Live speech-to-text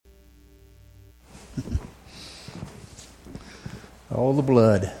Oh, the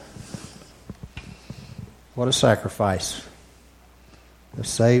blood. What a sacrifice to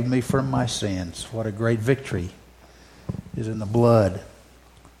save me from my sins. What a great victory is in the blood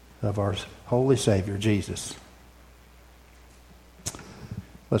of our holy Savior, Jesus.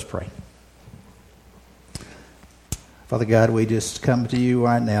 Let's pray. Father God, we just come to you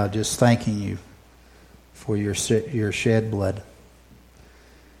right now just thanking you for your shed blood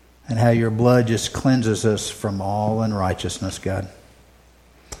and how your blood just cleanses us from all unrighteousness, God.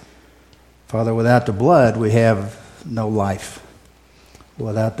 Father, without the blood, we have no life.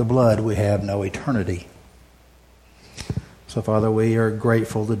 Without the blood, we have no eternity. So, Father, we are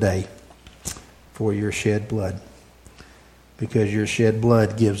grateful today for your shed blood, because your shed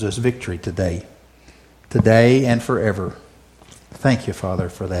blood gives us victory today and forever. Thank you, Father,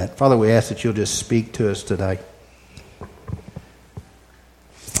 for that. Father, we ask that you'll just speak to us today.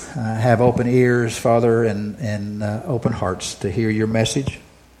 Have open ears, Father, and open hearts to hear your message.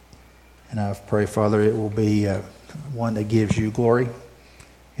 And I pray, Father, it will be one that gives you glory.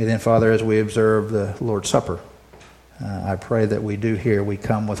 And then, Father, as we observe the Lord's Supper, I pray that we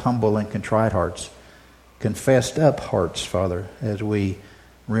come with humble and contrite hearts, confessed up hearts, Father, as we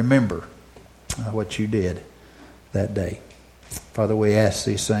remember what you did that day. Father, we ask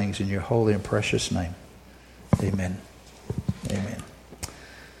these things in your holy and precious name. Amen. Amen.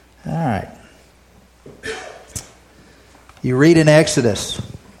 All right. You read in Exodus,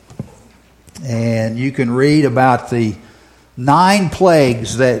 and you can read about the 9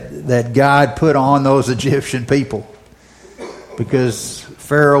 plagues that God put on those Egyptian people, because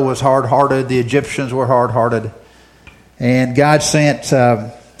Pharaoh was hard-hearted, the Egyptians were hard-hearted, and God sent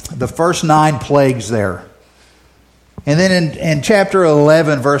the first 9 plagues there. And then in chapter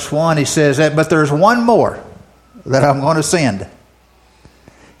 11, verse 1, he says that, but there's one more that I'm going to send.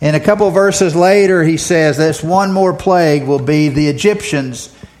 And a couple of verses later, he says this one more plague will be the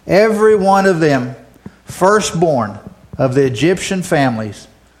Egyptians, every one of them, firstborn of the Egyptian families,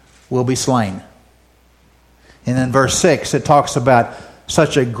 will be slain. And then verse 6, it talks about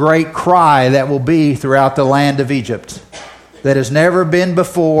such a great cry that will be throughout the land of Egypt that has never been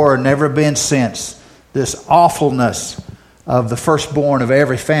before, never been since. This awfulness of the firstborn of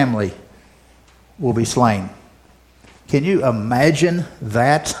every family will be slain. Can you imagine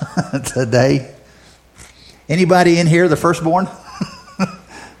that today? Anybody in here the firstborn?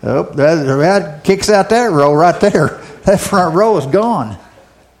 Oh, that kicks out that row right there. That front row is gone.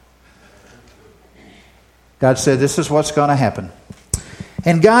 God said, this is what's going to happen.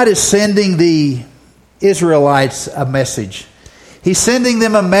 And God is sending the Israelites a message. He's sending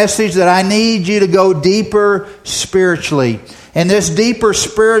them a message that I need you to go deeper spiritually. And this deeper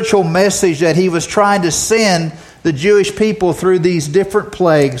spiritual message that he was trying to send the Jewish people through these different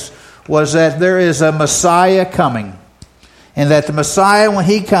plagues was that there is a Messiah coming. And that the Messiah, when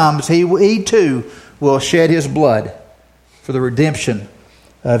he comes, he too will shed his blood for the redemption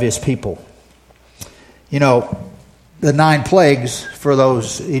of his people. You know, the 9 plagues for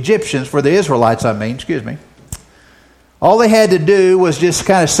those Egyptians, for the Israelites, all they had to do was just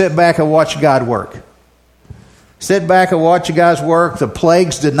kind of sit back and watch God work. Sit back and watch God's work. The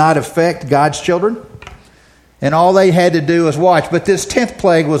plagues did not affect God's children. And all they had to do was watch. But this 10th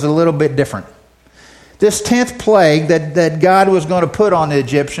plague was a little bit different. This 10th plague that God was going to put on the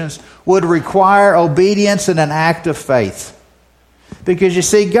Egyptians would require obedience and an act of faith. Because you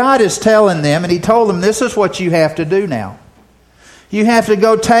see, God is telling them, and he told them, this is what you have to do now. You have to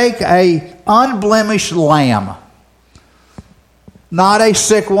go take a unblemished lamb. Not a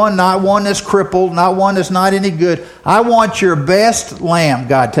sick one, not one that's crippled, not one that's not any good. I want your best lamb,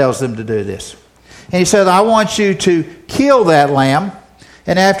 God tells them to do this. And he said, I want you to kill that lamb.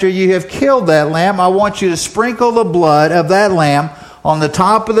 And after you have killed that lamb, I want you to sprinkle the blood of that lamb on the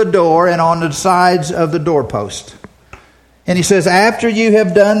top of the door and on the sides of the doorpost. And he says, after you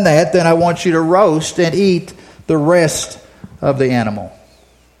have done that, then I want you to roast and eat the rest of the animal.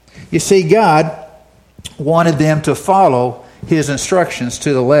 You see, God wanted them to follow his instructions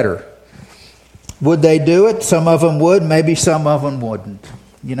to the letter. Would they do it? Some of them would, maybe some of them wouldn't.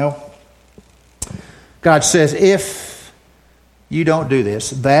 You know? God says, if you don't do this,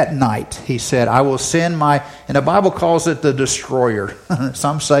 that night, he said, I will send my, and the Bible calls it the destroyer.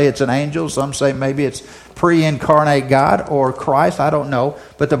 Some say it's an angel, some say maybe it's pre-incarnate God or Christ, I don't know.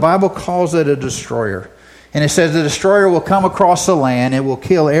 But the Bible calls it a destroyer. And it says the destroyer will come across the land and will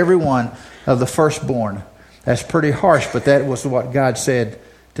kill every one of the firstborn. That's pretty harsh, but that was what God said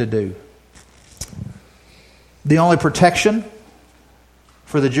to do. The only protection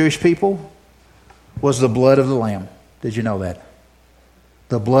for the Jewish people was the blood of the lamb. Did you know that?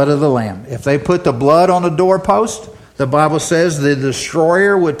 The blood of the lamb. If they put the blood on the doorpost, the Bible says the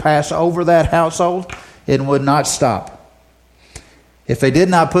destroyer would pass over that household and would not stop. If they did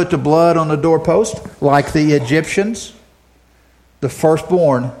not put the blood on the doorpost, like the Egyptians, the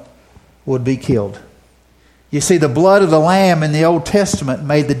firstborn would be killed. You see, the blood of the Lamb in the Old Testament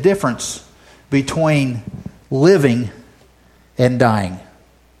made the difference between living and dying.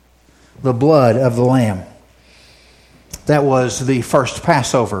 The blood of the Lamb. That was the first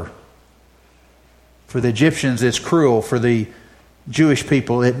Passover. For the Egyptians, it's cruel. For the Jewish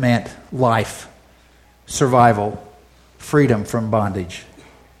people, it meant life, survival, freedom from bondage.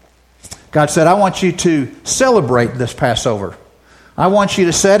 God said, I want you to celebrate this Passover. I want you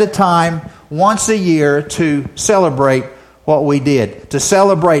to set a time once a year to celebrate what we did. To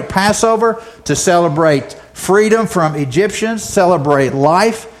celebrate Passover, to celebrate freedom from Egyptians, celebrate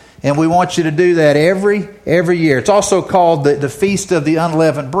life. And we want you to do that every year. It's also called the Feast of the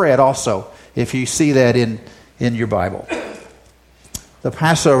Unleavened Bread also, if you see that in your Bible. The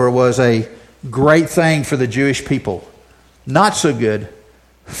Passover was a great thing for the Jewish people. Not so good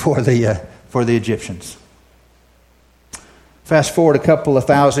for the Egyptians. Fast forward a couple of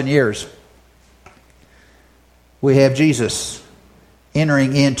thousand years. We have Jesus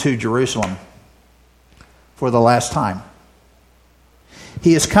entering into Jerusalem for the last time.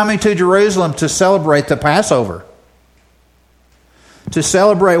 He is coming to Jerusalem to celebrate the Passover. To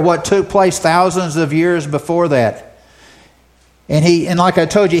celebrate what took place thousands of years before that. And like I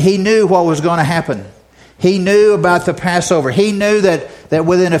told you, he knew what was going to happen. He knew about the Passover. He knew that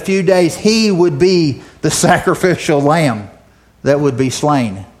within a few days he would be the sacrificial lamb that would be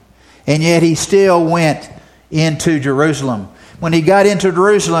slain. And yet he still went into Jerusalem. When he got into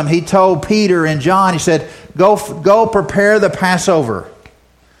Jerusalem, he told Peter and John, he said, go prepare the Passover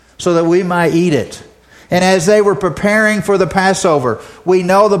so that we might eat it. And as they were preparing for the Passover, we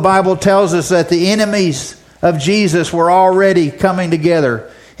know the Bible tells us that the enemies of Jesus were already coming together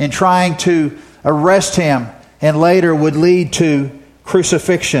and trying to arrest him, and later would lead to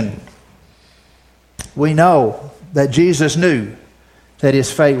crucifixion. We know that Jesus knew that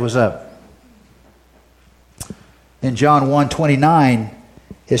his fate was up. In John 1:29,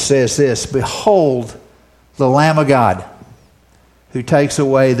 it says this, Behold the Lamb of God who takes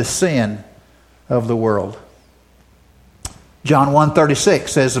away the sin of the world. John 1:36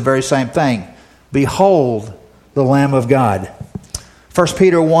 says the very same thing. Behold the Lamb of God. 1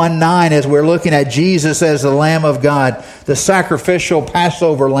 Peter 1:9, as we're looking at Jesus as the Lamb of God, the sacrificial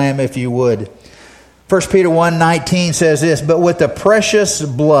Passover lamb, if you would. 1 Peter 1:19 says this, But with the precious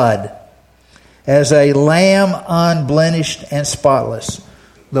blood, as a lamb unblemished and spotless,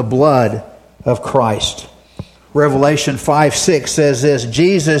 the blood of Christ. Revelation 5:6 says this,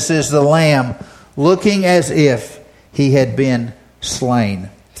 Jesus is the Lamb, looking as if he had been slain.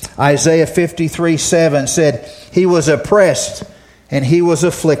 Isaiah 53:7 said, He was oppressed and he was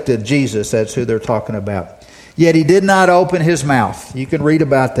afflicted. Jesus, that's who they're talking about. Yet he did not open his mouth. You can read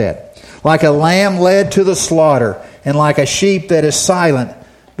about that. Like a lamb led to the slaughter, and like a sheep that is silent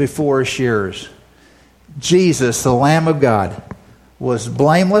before his shearers. Jesus, the Lamb of God, was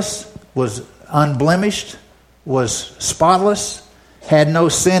blameless, was unblemished, was spotless, had no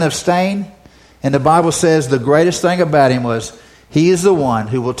sin of stain. And the Bible says the greatest thing about him was he is the one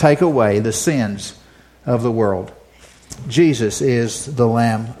who will take away the sins of the world. Jesus is the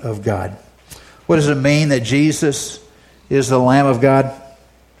Lamb of God. What does it mean that Jesus is the Lamb of God?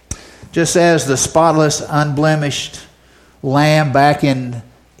 Just as the spotless, unblemished lamb back in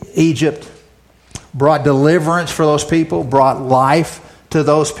Egypt brought deliverance for those people, brought life to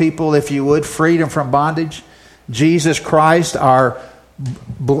those people, if you would, freedom from bondage, Jesus Christ, our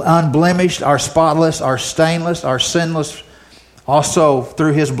unblemished, our spotless, our stainless, our sinless, also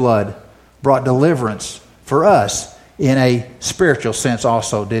through his blood brought deliverance for us in a spiritual sense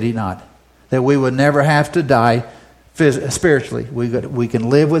also, did he not? That we would never have to die spiritually. We can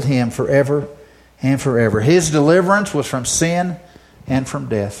live with him forever and forever. His deliverance was from sin and from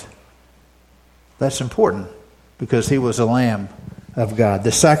death. That's important because he was a Lamb of God,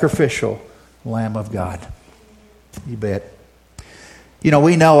 the sacrificial Lamb of God. You bet. You know,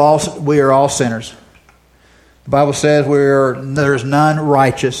 we know we are all sinners. The Bible says there's none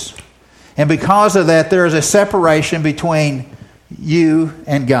righteous. And because of that, there is a separation between you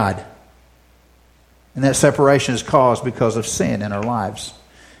and God. And that separation is caused because of sin in our lives.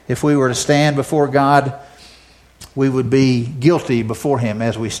 If we were to stand before God, we would be guilty before him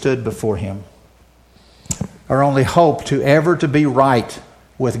as we stood before him. Our only hope to be right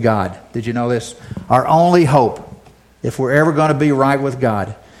with God. Did you know this? Our only hope, if we're ever going to be right with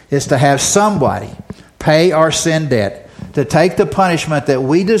God, is to have somebody pay our sin debt, to take the punishment that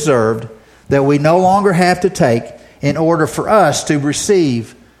we deserved, that we no longer have to take, in order for us to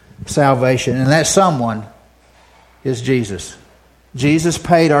receive salvation. And that someone is Jesus. Jesus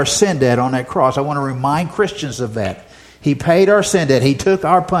paid our sin debt on that cross. I want to remind Christians of that. He paid our sin debt. He took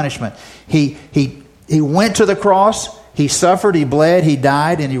our punishment. He went to the cross. He suffered. He bled. He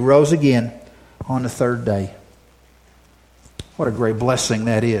died. And he rose again on the third day. What a great blessing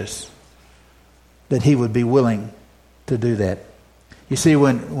that is, that he would be willing to do that. You see,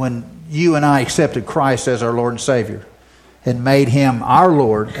 when you and I accepted Christ as our Lord and Savior and made him our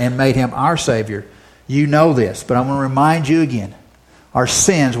Lord and made him our Savior, you know this, but I'm going to remind you again. Our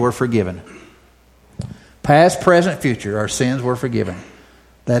sins were forgiven. Past, present, future, our sins were forgiven.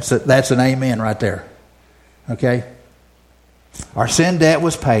 That's an amen right there. Okay? Our sin debt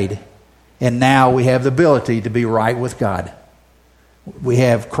was paid, and now we have the ability to be right with God. We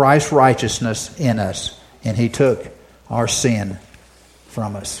have Christ's righteousness in us, and he took our sin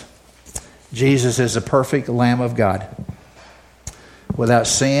from us. Jesus is the perfect Lamb of God, without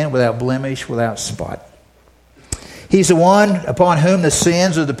sin, without blemish, without spot. He's the one upon whom the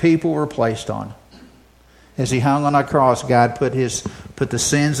sins of the people were placed on. As he hung on a cross, God put the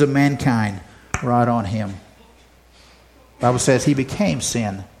sins of mankind right on him. The Bible says he became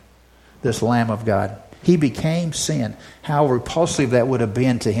sin, this Lamb of God. He became sin. How repulsive that would have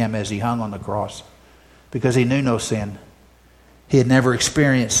been to him as he hung on the cross, because he knew no sin. He had never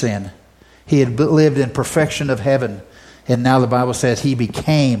experienced sin. He had lived in perfection of heaven, and now the Bible says he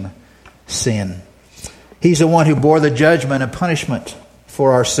became sin. He's the one who bore the judgment and punishment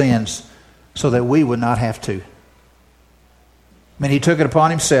for our sins so that we would not have to. I mean, he took it upon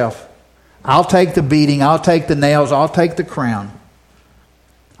himself. I'll take the beating. I'll take the nails. I'll take the crown.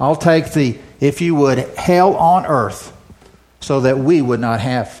 I'll take the, if you would, hell on earth so that we would not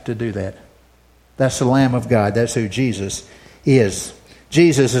have to do that. That's the Lamb of God. That's who Jesus is.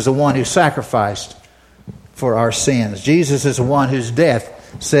 Jesus is the one who sacrificed for our sins. Jesus is the one whose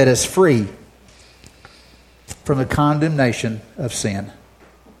death set us free from the condemnation of sin.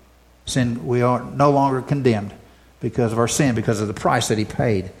 Sin, we are no longer condemned because of our sin, because of the price that he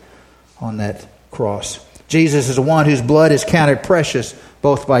paid on that cross. Jesus is the one whose blood is counted precious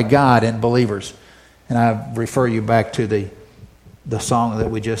both by God and believers. And I refer you back to the song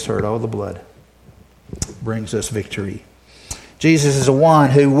that we just heard, "Oh, the blood brings us victory." Jesus is the one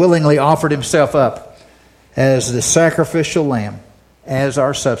who willingly offered himself up as the sacrificial lamb, as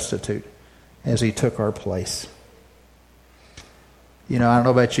our substitute, as he took our place. You know, I don't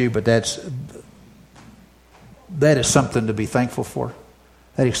know about you, but that is something to be thankful for.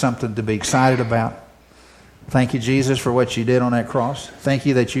 That is something to be excited about. Thank you, Jesus, for what you did on that cross. Thank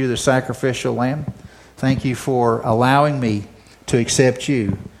you that you're the sacrificial lamb. Thank you for allowing me to accept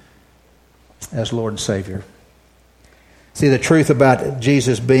you as Lord and Savior. See, the truth about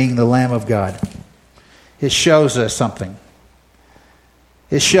Jesus being the Lamb of God, it shows us something.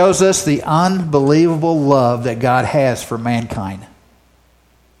 It shows us the unbelievable love that God has for mankind.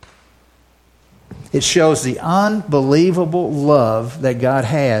 It shows the unbelievable love that God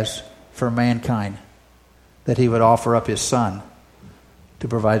has for mankind, that he would offer up his Son to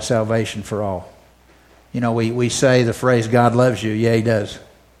provide salvation for all. You know, we say the phrase, God loves you. Yeah, he does.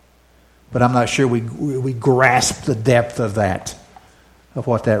 But I'm not sure we grasp the depth of that, of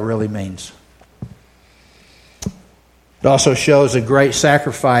what that really means. It also shows a great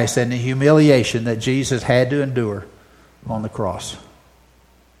sacrifice and the humiliation that Jesus had to endure on the cross.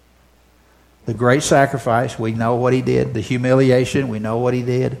 The great sacrifice, we know what he did. The humiliation, we know what he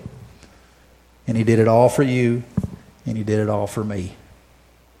did. And he did it all for you, and he did it all for me.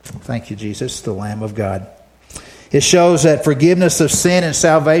 Thank you, Jesus, the Lamb of God. It shows that forgiveness of sin and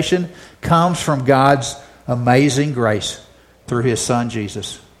salvation comes from God's amazing grace through his Son,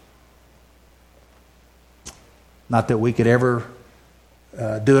 Jesus. Not that we could ever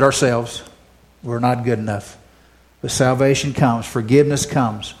do it ourselves. We're not good enough. But salvation comes, forgiveness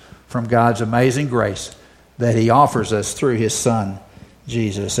comes from God's amazing grace that he offers us through his Son,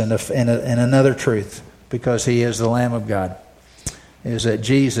 Jesus. And another truth, because he is the Lamb of God, is that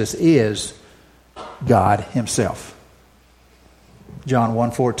Jesus is God himself. John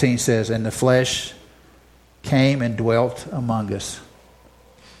 1:14 says, "And the flesh came and dwelt among us."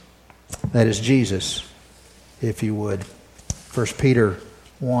 That is Jesus, if you would. 1 Peter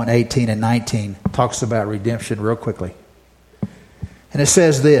 1:18 and 19 talks about redemption real quickly. And it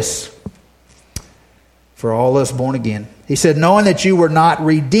says this, for all us born again. He said, "Knowing that you were not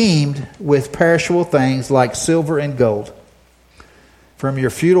redeemed with perishable things like silver and gold from your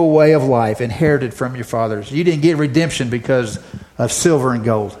futile way of life inherited from your fathers." You didn't get redemption because of silver and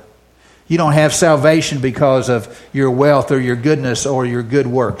gold. You don't have salvation because of your wealth or your goodness or your good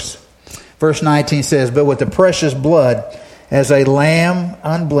works. Verse 19 says, but with the precious blood, as a lamb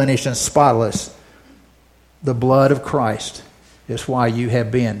unblemished and spotless, the blood of Christ is why you have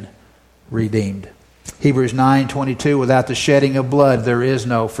been redeemed. Hebrews 9:22, without the shedding of blood, there is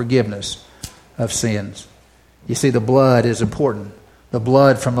no forgiveness of sins. You see, the blood is important. The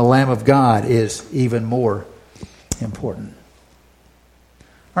blood from the Lamb of God is even more important.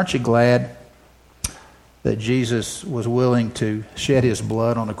 Aren't you glad that Jesus was willing to shed his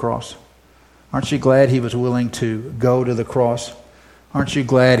blood on the cross? Aren't you glad he was willing to go to the cross? Aren't you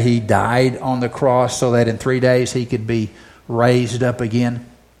glad he died on the cross so that in 3 days he could be raised up again?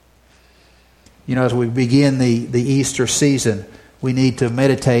 You know, as we begin the Easter season, we need to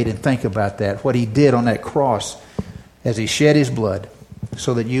meditate and think about that. What he did on that cross as he shed his blood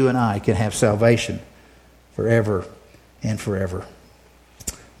so that you and I can have salvation forever and forever.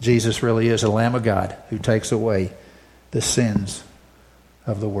 Jesus really is a Lamb of God who takes away the sins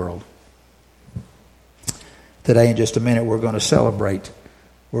of the world. Today, in just a minute, we're going to celebrate.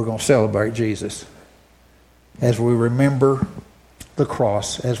 We're going to celebrate Jesus as we remember the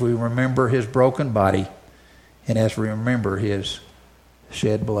cross, as we remember his broken body, and as we remember his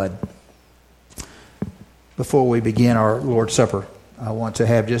shed blood. Before we begin our Lord's Supper, I want to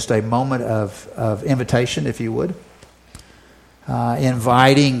have just a moment of invitation, if you would.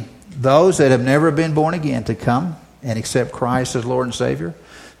 Inviting those that have never been born again to come and accept Christ as Lord and Savior,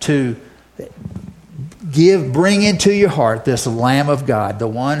 to bring into your heart this Lamb of God, the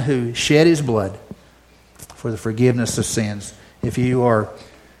one who shed his blood for the forgiveness of sins. If you are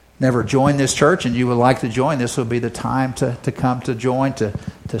never joined this church and you would like to join, this will be the time to come to join,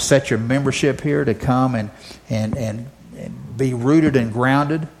 to set your membership here, to come and be rooted and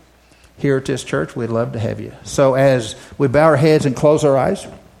grounded here at this church. We'd love to have you. So as we bow our heads and close our eyes,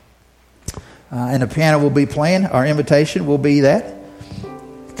 and the piano will be playing, our invitation will be that.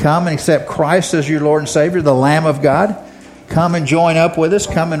 Come and accept Christ as your Lord and Savior, the Lamb of God. Come and join up with us.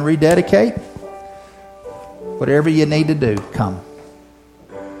 Come and rededicate. Whatever you need to do, come.